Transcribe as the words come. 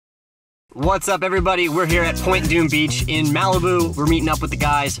What's up, everybody? We're here at Point Dume Beach in Malibu. We're meeting up with the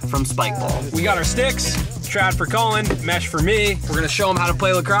guys from Spikeball. We got our sticks, trad for Colin, mesh for me. We're gonna show them how to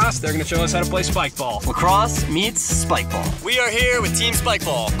play lacrosse. They're gonna show us how to play Spikeball. Lacrosse meets Spikeball. We are here with Team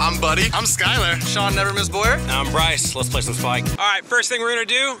Spikeball. I'm Buddy. I'm Skyler. Sean Never Miss Boyer. And I'm Bryce. Let's play some Spike. All right, first thing we're gonna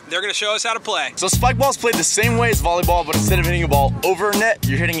do, they're gonna show us how to play. So Spikeball's played the same way as volleyball, but instead of hitting a ball over a net,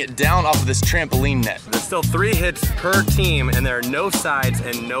 you're hitting it down off of this trampoline net. There's still 3 hits per team, and there are no sides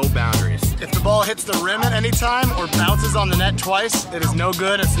and no boundaries. If the ball hits the rim at any time or bounces on the net twice, it is no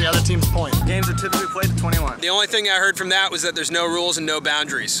good. It's the other team's point. Games are typically played to 21. The only thing I heard from that was that there's no rules and no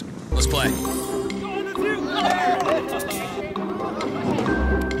boundaries. Let's play.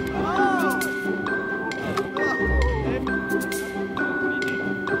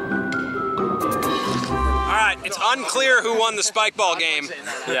 It's unclear who won the Spikeball game.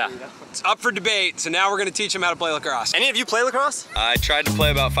 Yeah. It's up for debate, so now we're gonna teach them how to play lacrosse. Any of you play lacrosse? I tried to play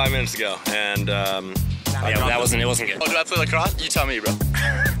about 5 minutes ago, and it wasn't good. Oh, do I play lacrosse? You tell me, bro.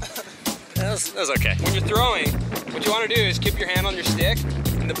 That was okay. When you're throwing, what you wanna do is keep your hand on your stick,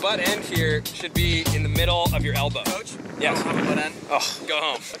 and the butt end here should be in the middle of your elbow. Coach? Yes. Butt end? Oh, go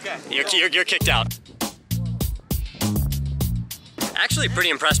home. Okay. You're kicked out. Actually pretty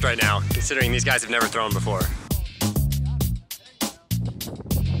impressed right now, considering these guys have never thrown before.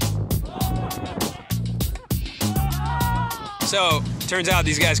 So, turns out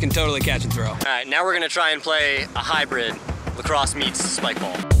these guys can totally catch and throw. All right, now we're gonna try and play a hybrid lacrosse meets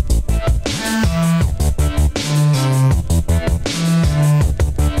Spikeball.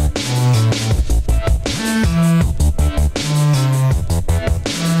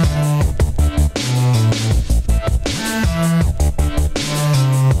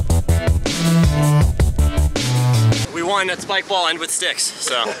 We won at Spikeball and with sticks,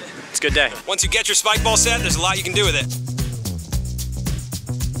 so it's a good day. Once you get your Spikeball set, there's a lot you can do with it.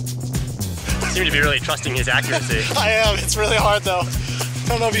 Seem to be really trusting his accuracy. I am. It's really hard, though. I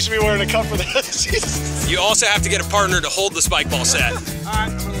don't know if you should be wearing a cup for this. You also have to get a partner to hold the Spikeball set. All right,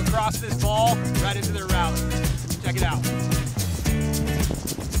 I'm gonna lacrosse this ball right into their rally. Check it out.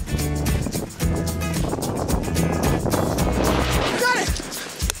 Got it!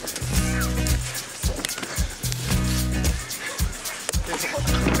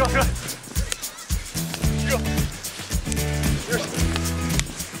 Go, go. Go.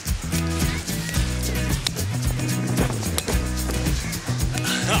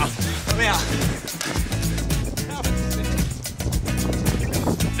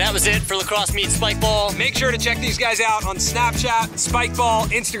 That was it for Lacrosse meets Spikeball. Make sure to check these guys out on Snapchat, Spikeball,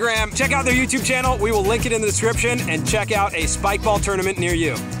 Instagram. Check out their YouTube channel. We will link it in the description, and check out a Spikeball tournament near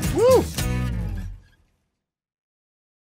you. Woo!